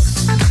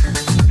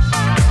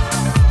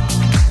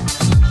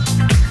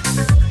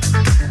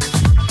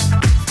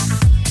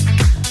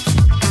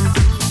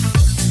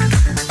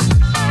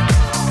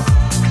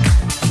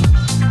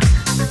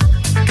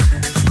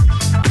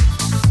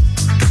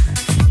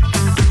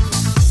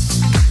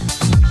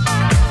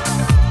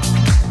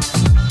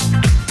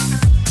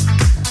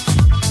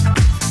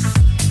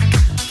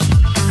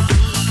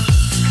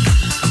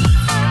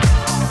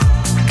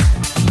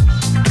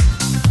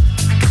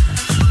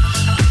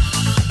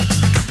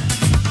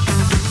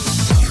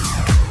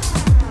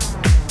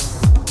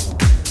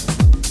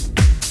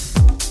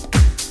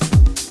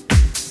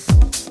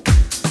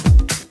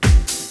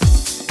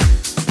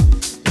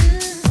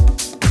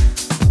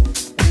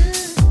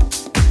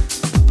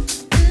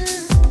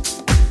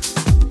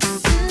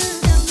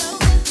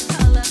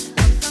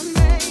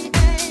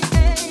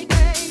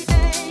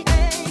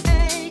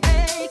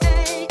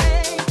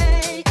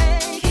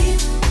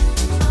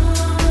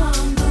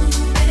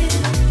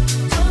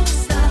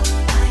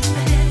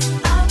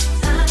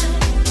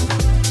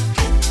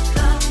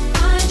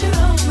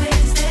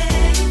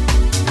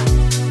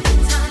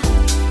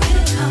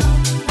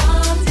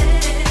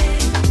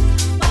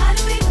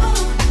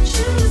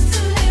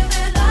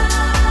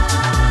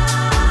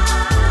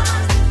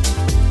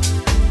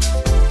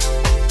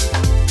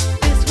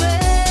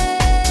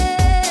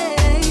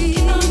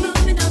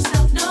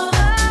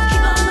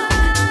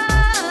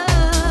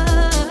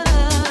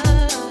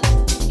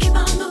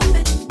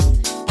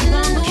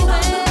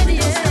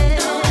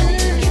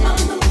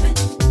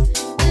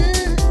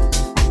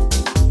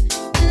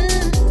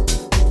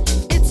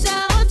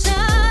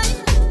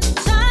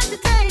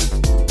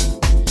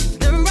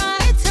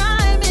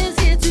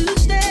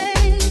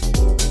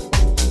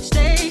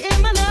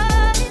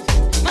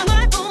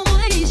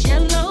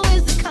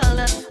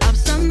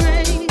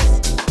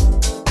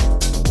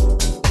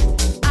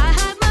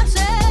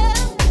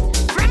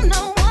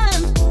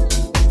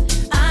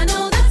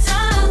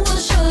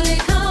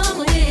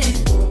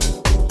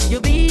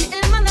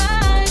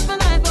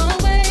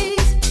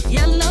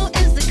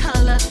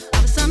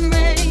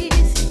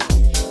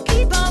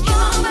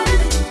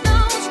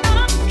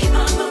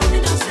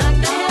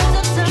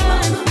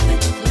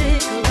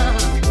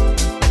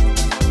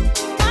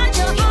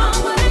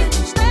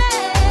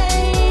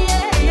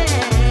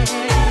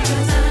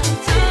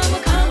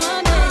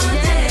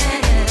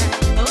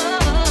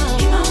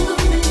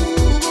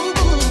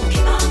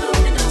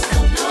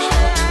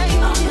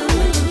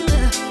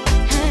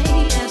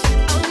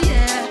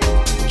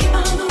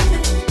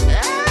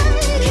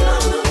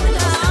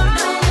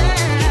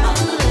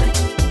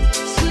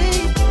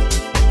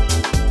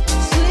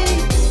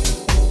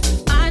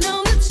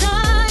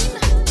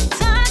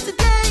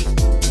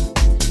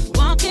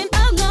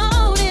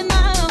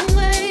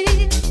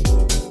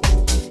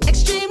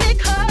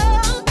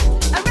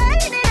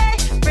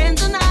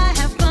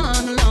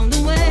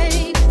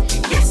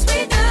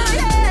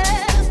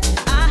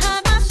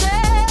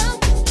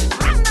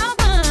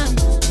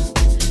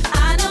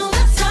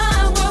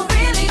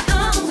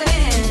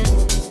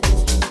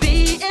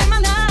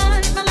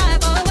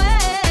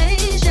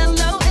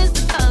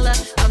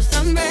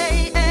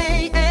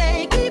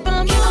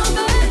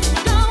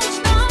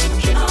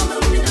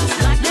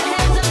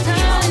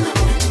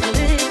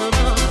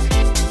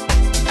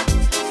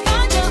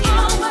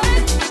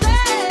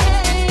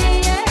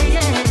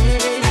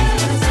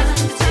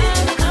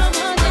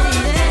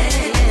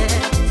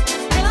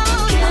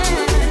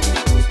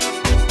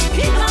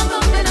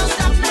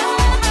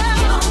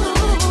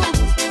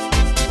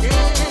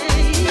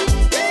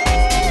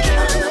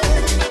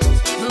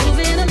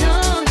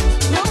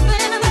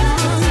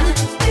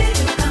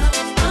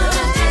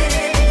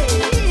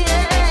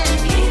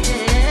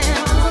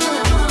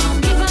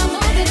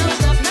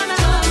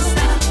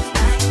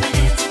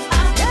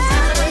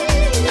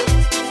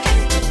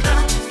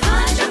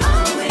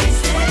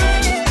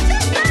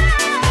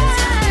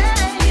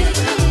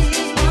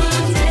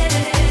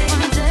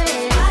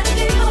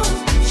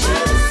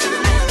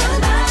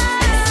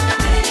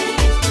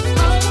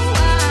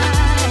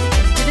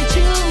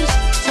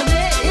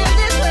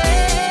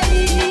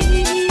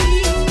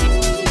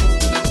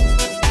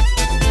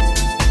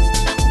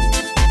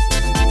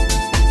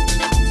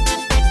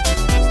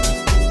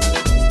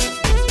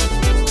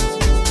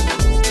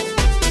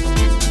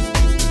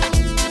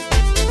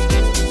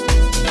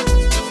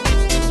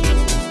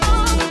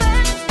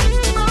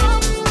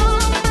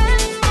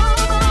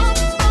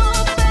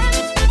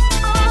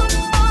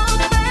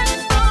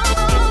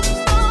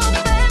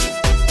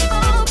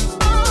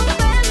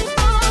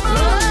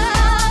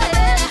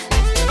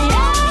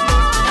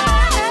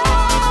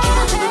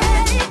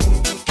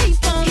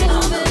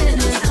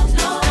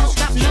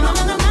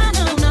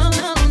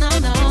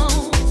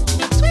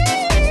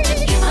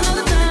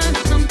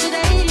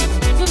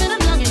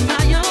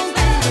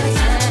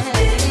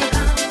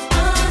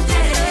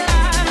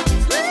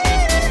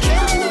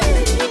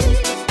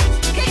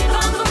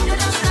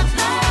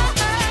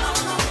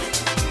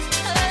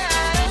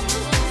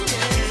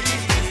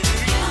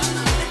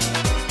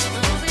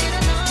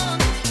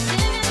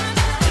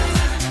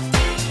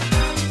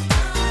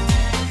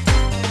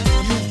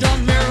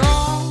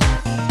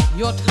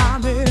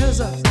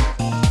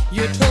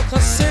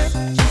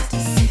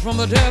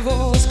 from the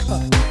devil's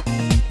cut.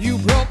 You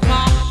broke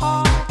my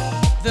heart,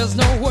 there's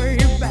no way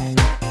back.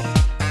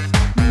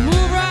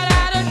 Move right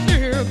out of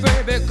here,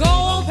 baby, go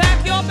on,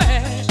 pack your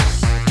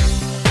bags.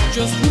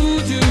 Just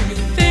who do you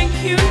think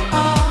you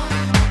are?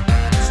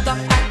 Stop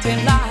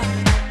acting like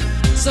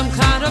some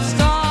kind of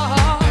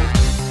star.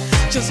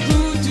 Just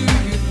who do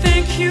you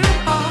think you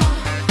are?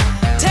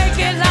 Take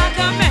it like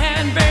a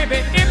man, baby,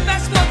 if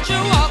that's what you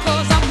are.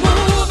 'Cause I'm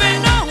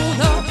moving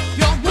on up,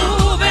 you're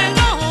moving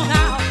on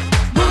out.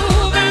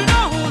 Moving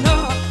on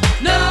up,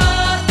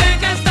 nothing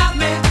can stop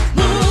me.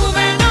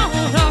 Moving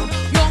on up,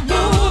 you're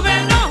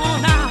moving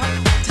on out.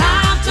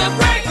 Time to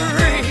break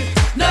free,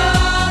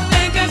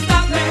 nothing can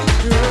stop me.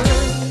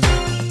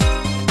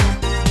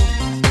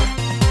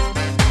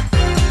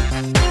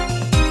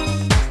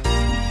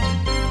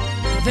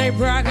 They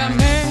brag a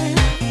man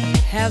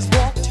has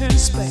walked in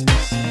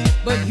space,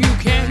 but you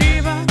can't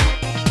even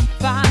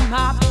find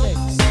my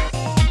place.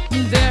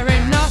 There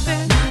ain't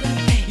nothing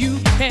you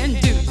can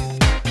do,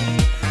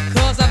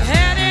 'cause I've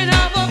had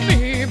enough of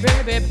me,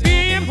 baby,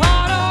 being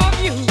part of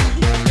you.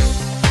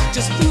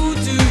 Just who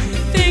do you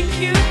think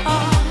you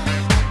are?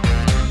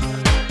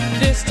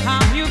 This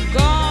time you've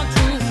gone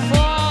too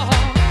far.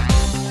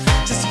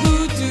 Just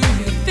who do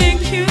you think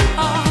you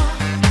are?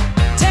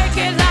 Take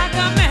it like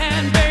a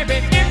man, baby,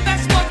 if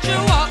that's what you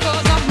are.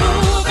 'Cause I'm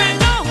moving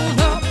on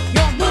up,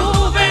 you're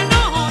moving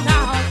on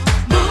out.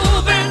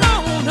 Moving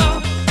on up,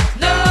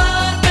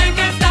 nothing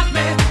can stop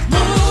me.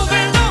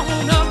 Moving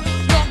on up,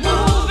 you're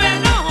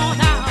moving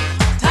on out.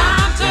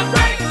 Time to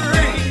break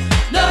free,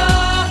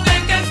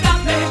 nothing can stop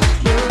me.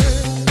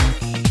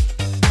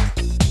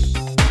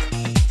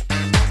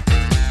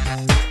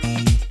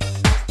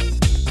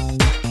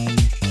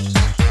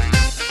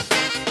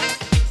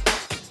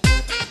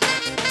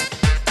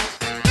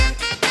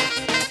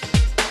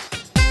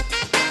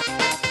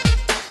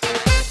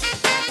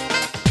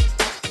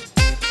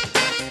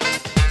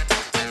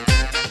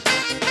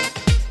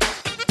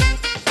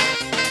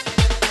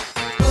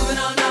 Moving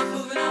on up,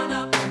 moving on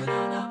up, moving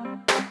on up.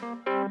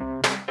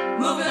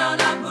 Moving on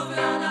up, moving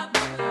on up,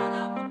 moving on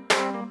up.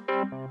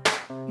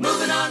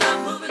 Moving on up,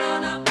 moving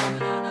on up,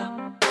 moving on up.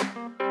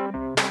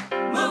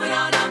 Moving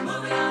on up,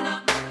 moving on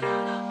up, moving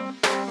on up.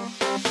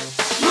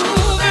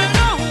 Moving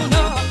on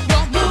up,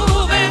 you're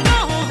moving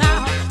on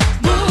out.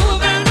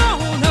 Moving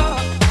on up,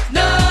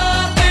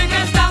 nothing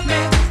can stop me.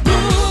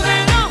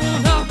 Moving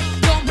on up,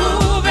 you're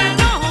moving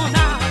on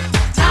out.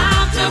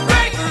 Time to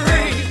break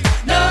free,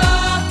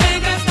 nothing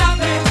can stop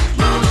me.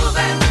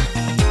 Moving,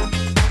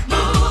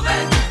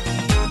 moving,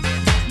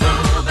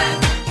 moving.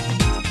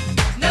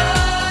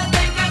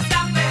 Nothing can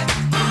stop me.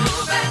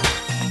 Moving,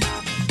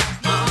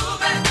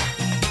 moving.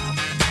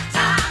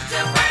 Time to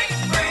break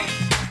free,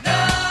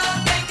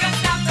 nothing can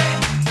stop me.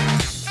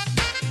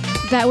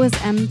 That was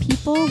M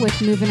People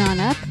with Moving On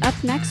Up. Up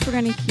next, we're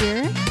going to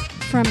hear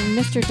from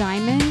Mr.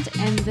 Diamond,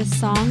 and the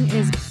song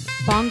is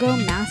Bongo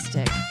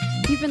Mastic.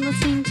 You've been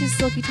listening to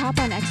Silky Top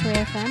on X-Ray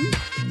FM,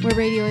 where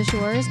radio is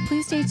yours.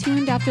 Please stay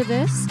tuned after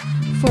this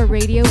for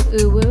Radio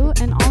Uwu,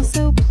 and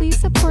also please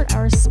support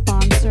our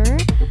sponsor,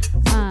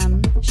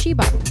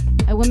 Shebop,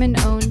 a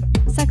women-owned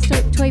sex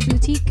toy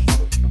boutique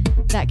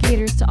that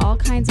caters to all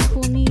kinds of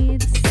cool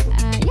needs.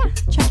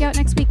 Check you out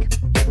next week.